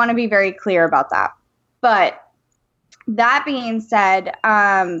I want to be very clear about that. But that being said,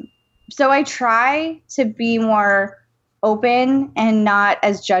 so I try to be more open and not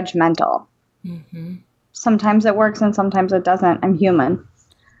as judgmental. Mm-hmm. Sometimes it works and sometimes it doesn't. I'm human.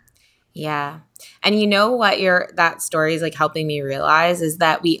 Yeah. And you know what that story is like helping me realize is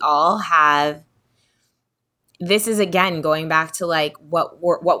that we all have, this is again going back to like what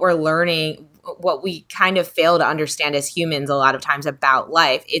we're learning, what we kind of fail to understand as humans a lot of times about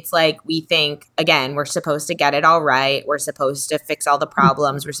life. It's like we think, again, we're supposed to get it all right. We're supposed to fix all the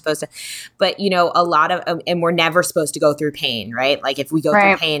problems. We're supposed to, but you know, a lot of, and we're never supposed to go through pain, right? Like if we go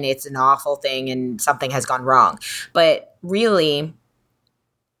through pain, it's an awful thing and something has gone wrong. But really,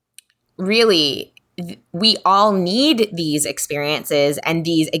 we all need these experiences and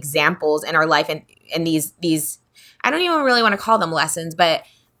these examples in our life and these, I don't even really want to call them lessons, but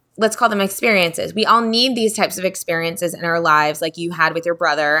let's call them experiences. We all need these types of experiences in our lives, like you had with your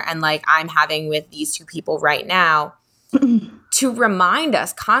brother and like I'm having with these two people right now, to remind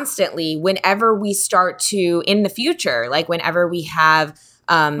us constantly whenever we start to, in the future, like whenever we have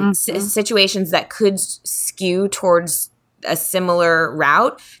situations that could skew towards a similar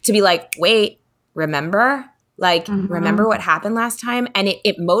route, to be like, wait, remember? Like, remember what happened last time? And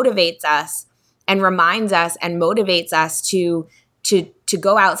it motivates us and reminds us and motivates us to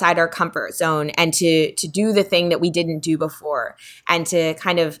go outside our comfort zone and to do the thing that we didn't do before and to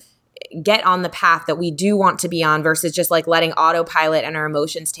kind of get on the path that we do want to be on versus just like letting autopilot and our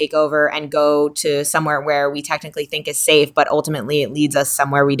emotions take over and go to somewhere where we technically think is safe, but ultimately it leads us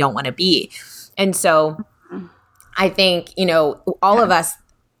somewhere we don't want to be. And so I think, you know, all of us,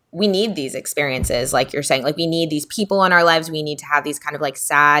 we need these experiences, like you're saying, like we need these people in our lives. We need to have these kind of like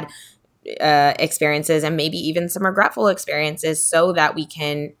sad experiences and maybe even some regretful experiences so that we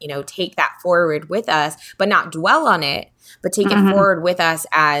can, you know, take that forward with us, but not dwell on it, but take it forward with us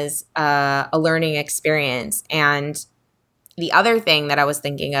as a learning experience. And the other thing that I was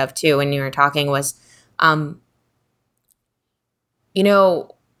thinking of too when you were talking was, you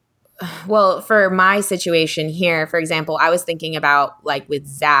know, well, for my situation here, for example, I was thinking about like with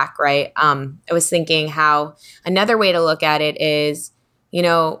Zach, right? I was thinking how another way to look at it is, you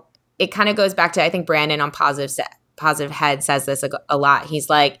know, it kind of goes back to, I think Brandon on Positive Head says this a lot.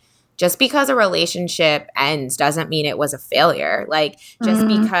 He's like, just because a relationship ends doesn't mean it was a failure. Like just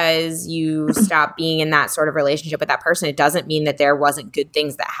because you stop being in that sort of relationship with that person, it doesn't mean that there wasn't good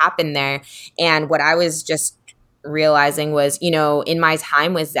things that happened there. And what I was just realizing was, you know, in my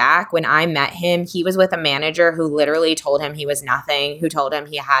time with Zach, when I met him, he was with a manager who literally told him he was nothing, who told him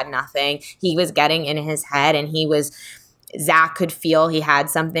he had nothing. He was getting in his head and Zach could feel he had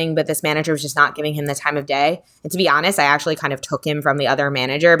something, but this manager was just not giving him the time of day. And to be honest, I actually kind of took him from the other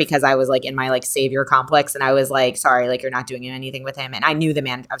manager because I was like in my like savior complex and I was like, sorry, like you're not doing anything with him. And I knew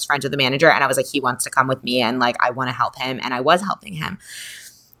I was friends with the manager and I was like, he wants to come with me and like, I want to help him. And I was helping him.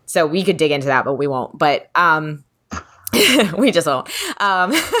 So we could dig into that, but we won't. But, we just won't.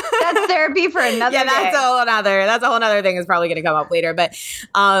 That's therapy for another day. That's a whole other thing is probably going to come up later. But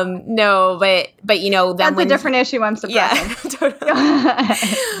no, but you know, then that's a different issue. I'm surprised. Yeah,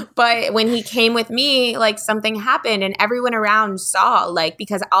 totally. But when he came with me, like something happened and everyone around saw, like,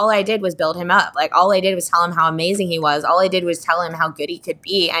 because all I did was build him up. Like all I did was tell him how amazing he was. All I did was tell him how good he could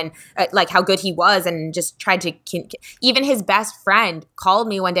be and like how good he was, and just tried to even his best friend called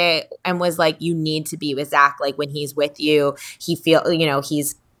me one day and was like, you need to be with Zach. Like when he's with you, he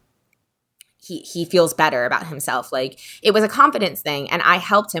feels better about himself. Like it was a confidence thing and I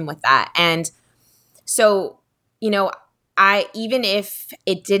helped him with that. And so, you know, even if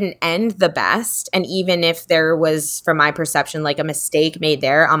it didn't end the best, and even if there was, from my perception, like a mistake made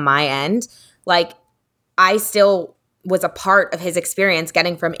there on my end, like I still was a part of his experience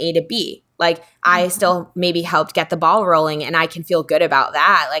getting from A to B. Like I still maybe helped get the ball rolling, and I can feel good about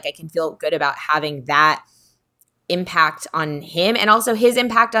that. Like I can feel good about having that impact on him and also his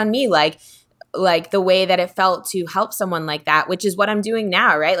impact on me. Like the way that it felt to help someone like that, which is what I'm doing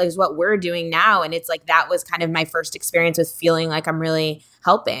now, right? Like it's what we're doing now. And it's like, that was kind of my first experience with feeling like I'm really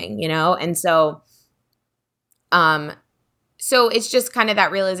helping, you know? And so, so it's just kind of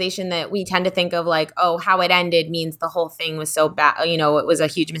that realization that we tend to think of like, oh, how it ended means the whole thing was so bad, you know, it was a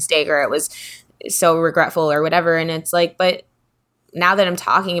huge mistake or it was so regretful or whatever. And it's like, but now that I'm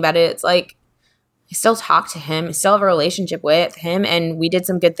talking about it, it's like, I still talk to him, I still have a relationship with him, and we did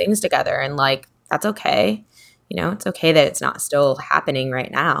some good things together, and like that's okay. You know, it's okay that it's not still happening right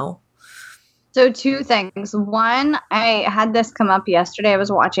now. So two things. One, I had this come up yesterday. I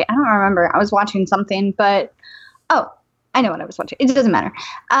was watching something, but I know what I was watching. It doesn't matter.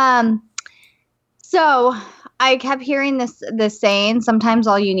 So I kept hearing this saying, sometimes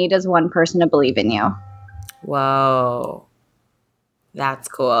all you need is one person to believe in you. Whoa. That's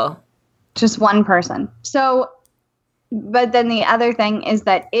cool. Just one person. So, but then the other thing is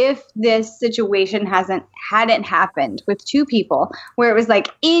that if this situation hadn't happened with two people where it was like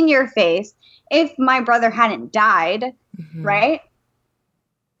in your face, if my brother hadn't died, right,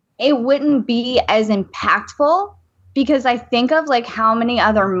 it wouldn't be as impactful, because I think of like how many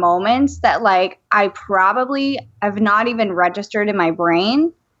other moments that like I probably have not even registered in my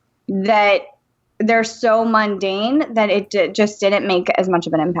brain that they're so mundane that it just didn't make as much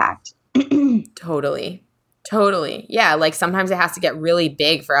of an impact. Totally. Yeah, like sometimes it has to get really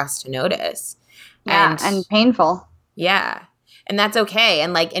big for us to notice. Yeah, and painful. Yeah. And that's okay.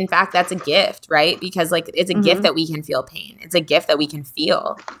 And like, in fact, that's a gift, right? Because like it's a gift that we can feel pain. It's a gift that we can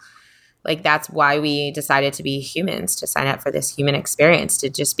feel. Like that's why we decided to be humans, to sign up for this human experience, to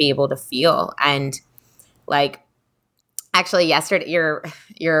just be able to feel. And like, actually yesterday,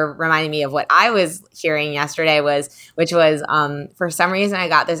 you're reminding me of what I was hearing yesterday, which was for some reason I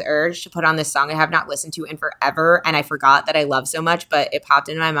got this urge to put on this song I have not listened to in forever, and I forgot that I love so much, but it popped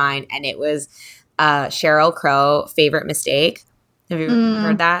into my mind, and it was Sheryl Crow, "Favorite Mistake." Have you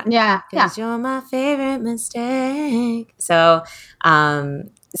heard that? Yeah. 'Cause you're my favorite mistake. So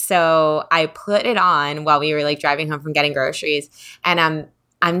I put it on while we were like driving home from getting groceries, and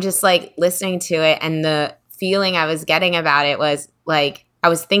I'm just like listening to it, and the feeling I was getting about it was like I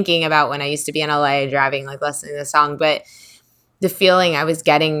was thinking about when I used to be in LA driving, like listening to the song, but the feeling I was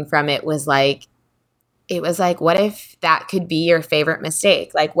getting from it was like, what if that could be your favorite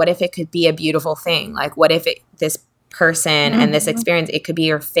mistake? Like, what if it could be a beautiful thing? Like, what if this person and this experience, it could be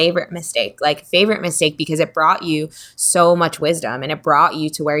your favorite mistake, like favorite mistake, because it brought you so much wisdom, and it brought you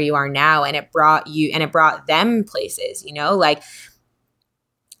to where you are now, and it brought them places, you know, like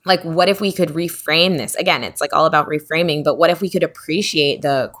what if we could reframe this? Again, it's like all about reframing, but what if we could appreciate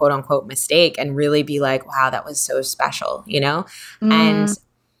the quote unquote mistake and really be like, wow, that was so special, you know?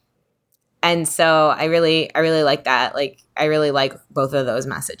 And so I really like that. Like, I really like both of those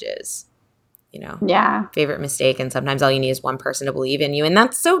messages, you know? Yeah. Favorite mistake. And sometimes all you need is one person to believe in you. And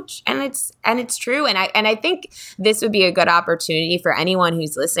that's so, and it's true. And I think this would be a good opportunity for anyone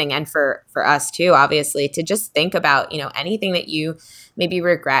who's listening, and for us too, obviously, to just think about, you know, anything that you maybe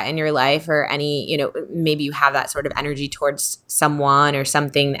regret in your life, or any, you know, maybe you have that sort of energy towards someone or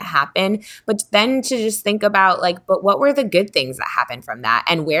something that happened, but then to just think about like, but what were the good things that happened from that?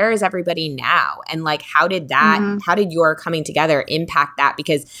 And where is everybody now? And like, how did your coming together impact that?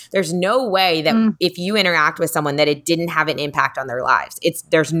 Because there's no way that if you interact with someone that it didn't have an impact on their lives.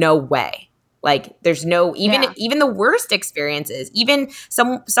 There's no way. Like there's no, even the worst experiences, even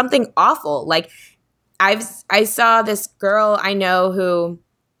something awful, like I saw this girl I know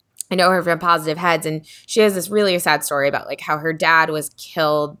her from Positive Heads, and she has this really sad story about like how her dad was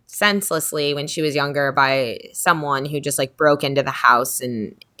killed senselessly when she was younger by someone who just like broke into the house,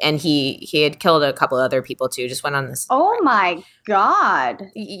 and he had killed a couple other people too. Just went on this. Oh my God.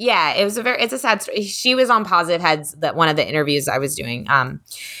 Yeah, it's a sad story. She was on Positive Heads, that one of the interviews I was doing,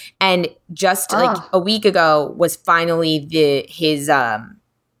 and just like a week ago was finally his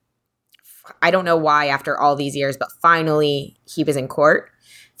I don't know why after all these years, but finally he was in court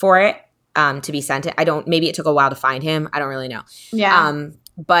for it, to be sentenced. Maybe it took a while to find him. I don't really know. Yeah.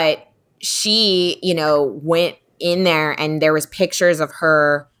 But she, you know, went in there, and there was pictures of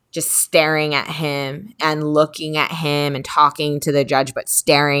her just staring at him and looking at him and talking to the judge, but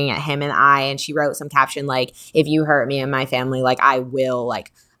staring at him in the eye. And she wrote some caption like, if you hurt me and my family, like I will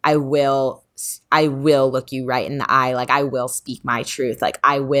look you right in the eye. Like I will speak my truth. Like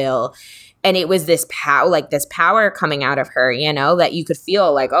I will. And it was this power coming out of her, you know, that you could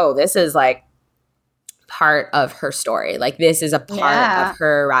feel like, oh, this is like part of her story. Like this is a part of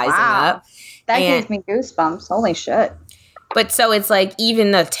her rising up. That gives me goosebumps. Holy shit. But so it's like,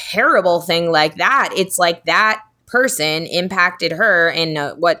 even the terrible thing like that, it's like that person impacted her in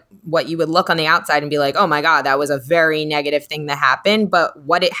what you would look on the outside and be like, oh my God, that was a very negative thing that happened. But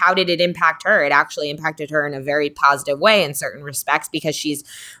how did it impact her? It actually impacted her in a very positive way in certain respects, because she's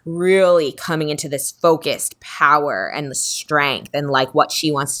really coming into this focused power and the strength and like what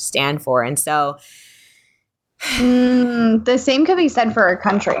she wants to stand for. And so the same could be said for our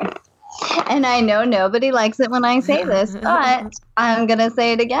country. And I know nobody likes it when I say this, but I'm going to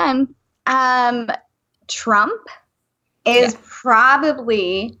say it again. Trump is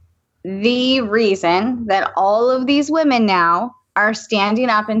probably the reason that all of these women now are standing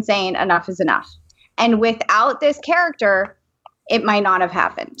up and saying enough is enough. And without this character, it might not have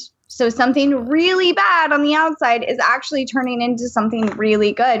happened. So something really bad on the outside is actually turning into something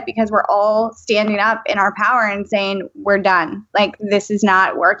really good because we're all standing up in our power and saying, we're done. Like, this is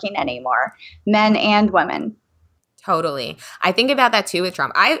not working anymore, men and women. Totally. I think about that too with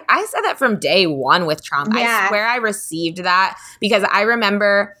Trump. I said that from day one with Trump. Yeah. I swear I received that because I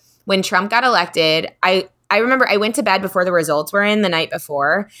remember when Trump got elected, I remember I went to bed before the results were in the night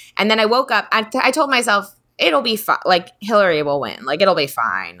before. And then I woke up. I told myself, it'll be fine. Like, Hillary will win. Like, it'll be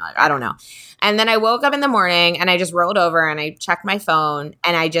fine. Like, I don't know. And then I woke up in the morning and I just rolled over and I checked my phone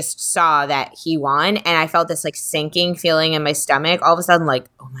and I just saw that he won. And I felt this like sinking feeling in my stomach. All of a sudden, like,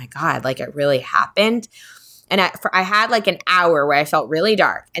 oh my God, like it really happened. And I had like an hour where I felt really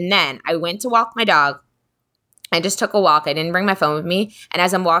dark. And then I went to walk my dog. I just took a walk. I didn't bring my phone with me. And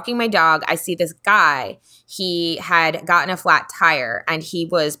as I'm walking my dog, I see this guy. He had gotten a flat tire and he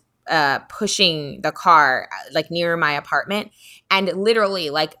was pushing the car like near my apartment. And literally,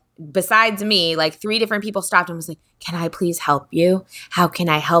 like, besides me, like 3 different people stopped and was like, can I please help you? How can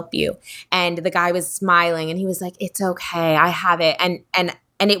I help you? And the guy was smiling and he was like, it's okay. I have it. And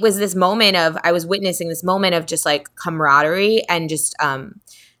it was this moment of, I was witnessing this moment of just like camaraderie and just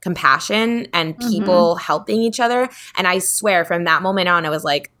compassion and people helping each other. And I swear from that moment on, I was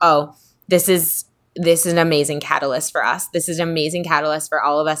like, oh, this is an amazing catalyst for us. This is an amazing catalyst for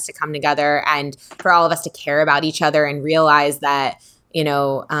all of us to come together and for all of us to care about each other and realize that, you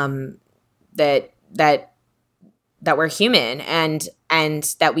know, that we're human and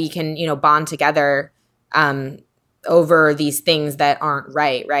that we can, you know, bond together over these things that aren't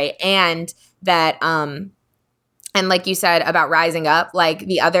right. And that and like you said about rising up, like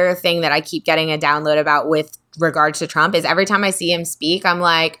the other thing that I keep getting a download about with regards to Trump is every time I see him speak, I'm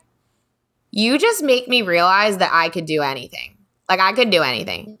like, you just make me realize that I could do anything. Like, I could do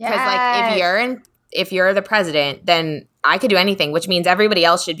anything. Because like if you're the president, then I could do anything, which means everybody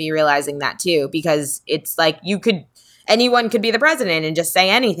else should be realizing that too, because it's like anyone could be the president and just say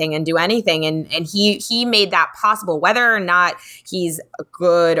anything and do anything. And he made that possible, whether or not he's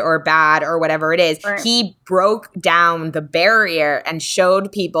good or bad or whatever it is. Right. He broke down the barrier and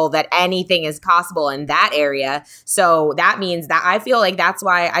showed people that anything is possible in that area. So that means that I feel like that's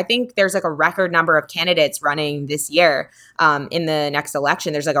why I think there's like a record number of candidates running this year in the next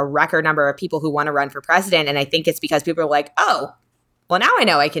election. There's like a record number of people who want to run for president. And I think it's because people are like, oh, well, now I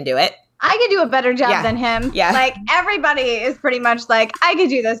know I can do it. I could do a better job than him. Yeah. Like, everybody is pretty much like, I could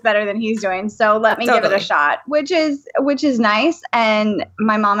do this better than he's doing. So let me give it a shot, which is nice. And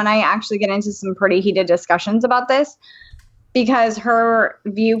my mom and I actually get into some pretty heated discussions about this because her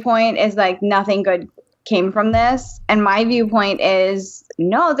viewpoint is like nothing good came from this. And my viewpoint is,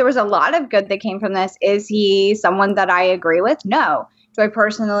 no, there was a lot of good that came from this. Is he someone that I agree with? No. Do I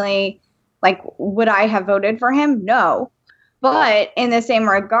personally, like, would I have voted for him? No. But in the same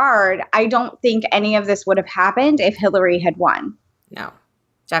regard, I don't think any of this would have happened if Hillary had won. No,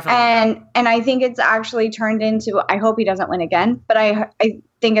 definitely. And I think it's actually turned into, I hope he doesn't win again, but I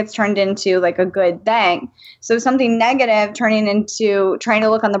think it's turned into like a good thing. So something negative turning into trying to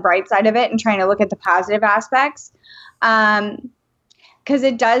look on the bright side of it and trying to look at the positive aspects. Because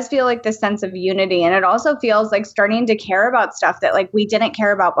it does feel like this sense of unity. And it also feels like starting to care about stuff that like we didn't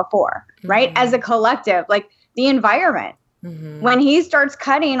care about before, right? As a collective, like the environment. Mm-hmm. When he starts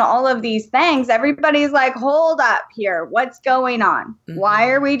cutting all of these things, everybody's like, hold up here. What's going on? Mm-hmm.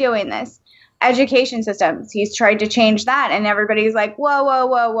 Why are we doing this? Education systems. He's tried to change that. And everybody's like, whoa, whoa,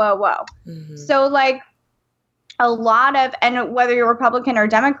 whoa, whoa, whoa. Mm-hmm. So like a lot of, and whether you're Republican or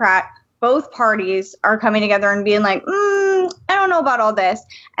Democrat, both parties are coming together and being like, I don't know about all this.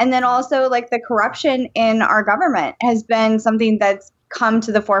 And then also like the corruption in our government has been something that's come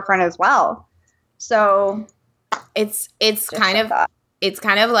to the forefront as well. So it's kind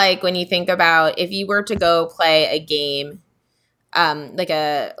of like when you think about if you were to go play a game, like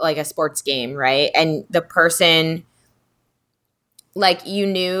a sports game, right? And the person, like, you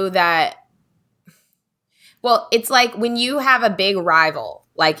knew that, well, it's like when you have a big rival,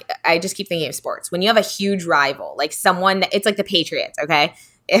 like I just keep thinking of sports. When you have a huge rival, like someone, it's like the Patriots, okay?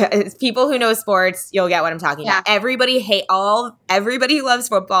 It's people who know sports, you'll get what I'm talking about. Everybody who loves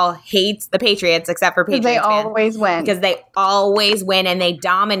football hates the Patriots except for Patriots fans. Always win. Because they always win and they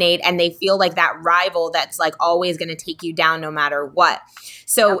dominate and they feel like that rival that's like always going to take you down no matter what.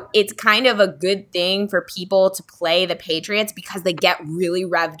 So it's kind of a good thing for people to play the Patriots because they get really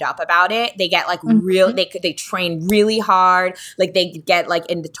revved up about it. They get like they train really hard. Like they get like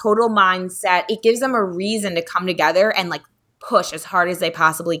in the total mindset. It gives them a reason to come together and like push as hard as they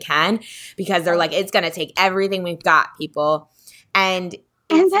possibly can because they're like, it's going to take everything we've got, people. And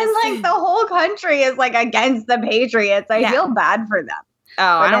then like the whole country is like against the Patriots. I feel bad for them.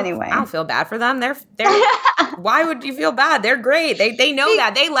 I don't feel bad for them. They're why would you feel bad? They're great. They know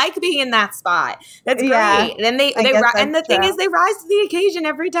that. They like being in that spot. That's great. And the thing is, they rise to the occasion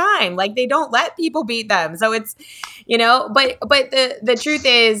every time. Like, they don't let people beat them. So it's, but the truth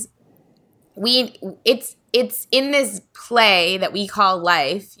is, it's in this play that we call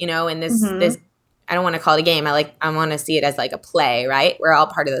life, in this this, I don't want to call it a game. I want to see it as like a play, right? We're all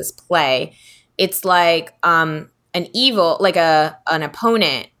part of this play. It's like an evil, like an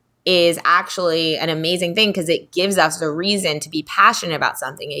opponent is actually an amazing thing because it gives us a reason to be passionate about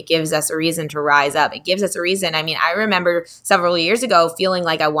something. It gives us a reason to rise up. It gives us a reason. I mean, I remember several years ago feeling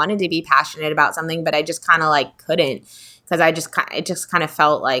like I wanted to be passionate about something, but I just kind of like couldn't because it just kind of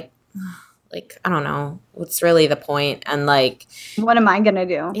felt like, I don't know, what's really the point? And like, what am I going to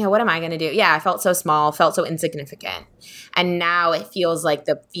do? Yeah, what am I going to do? Yeah, I felt so small, felt so insignificant. And now it feels like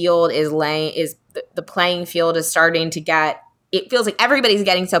the field the playing field is starting to get, it feels like everybody's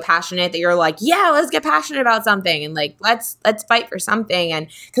getting so passionate that you're like, yeah, let's get passionate about something. And like, let's fight for something. And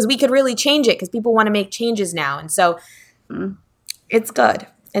because we could really change it because people want to make changes now. And so it's good.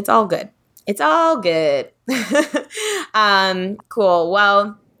 It's all good. It's all good. Cool.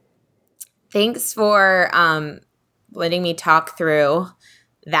 Well, thanks for letting me talk through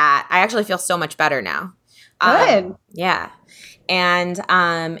that. I actually feel so much better now. Good. Yeah. And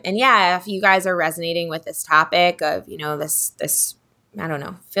yeah, if you guys are resonating with this topic of, this, I don't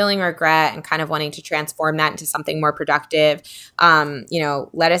know, feeling regret and kind of wanting to transform that into something more productive,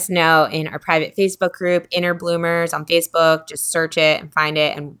 let us know in our private Facebook group, Inner Bloomers on Facebook. Just search it and find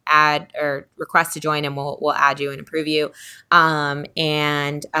it and add or request to join, and we'll add you and approve you. And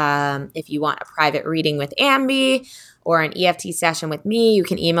if you want a private reading with Ambi or an EFT session with me, you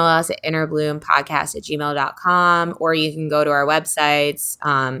can email us at innerbloompodcast@gmail.com, or you can go to our websites,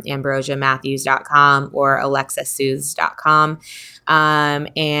 ambrosiamatthews.com or alexasoothes.com.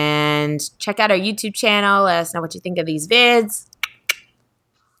 And check out our YouTube channel. Let us know what you think of these vids.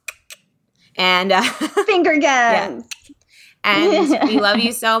 And finger guns. Yeah. And we love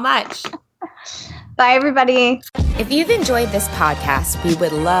you so much. Bye, everybody. If you've enjoyed this podcast, we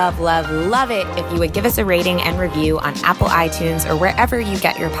would love, love, love it if you would give us a rating and review on Apple iTunes or wherever you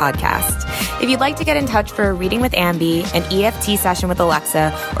get your podcasts. If you'd like to get in touch for a reading with Ambi, an EFT session with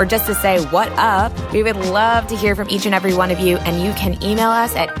Alexa, or just to say what up, we would love to hear from each and every one of you, and you can email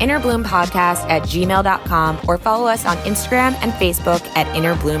us at innerbloom.podcast@gmail.com or follow us on Instagram and Facebook at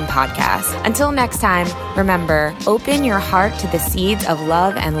Inner Bloom Podcast. Until next time, remember, open your heart to the seeds of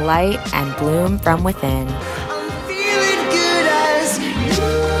love and light and bloom from within.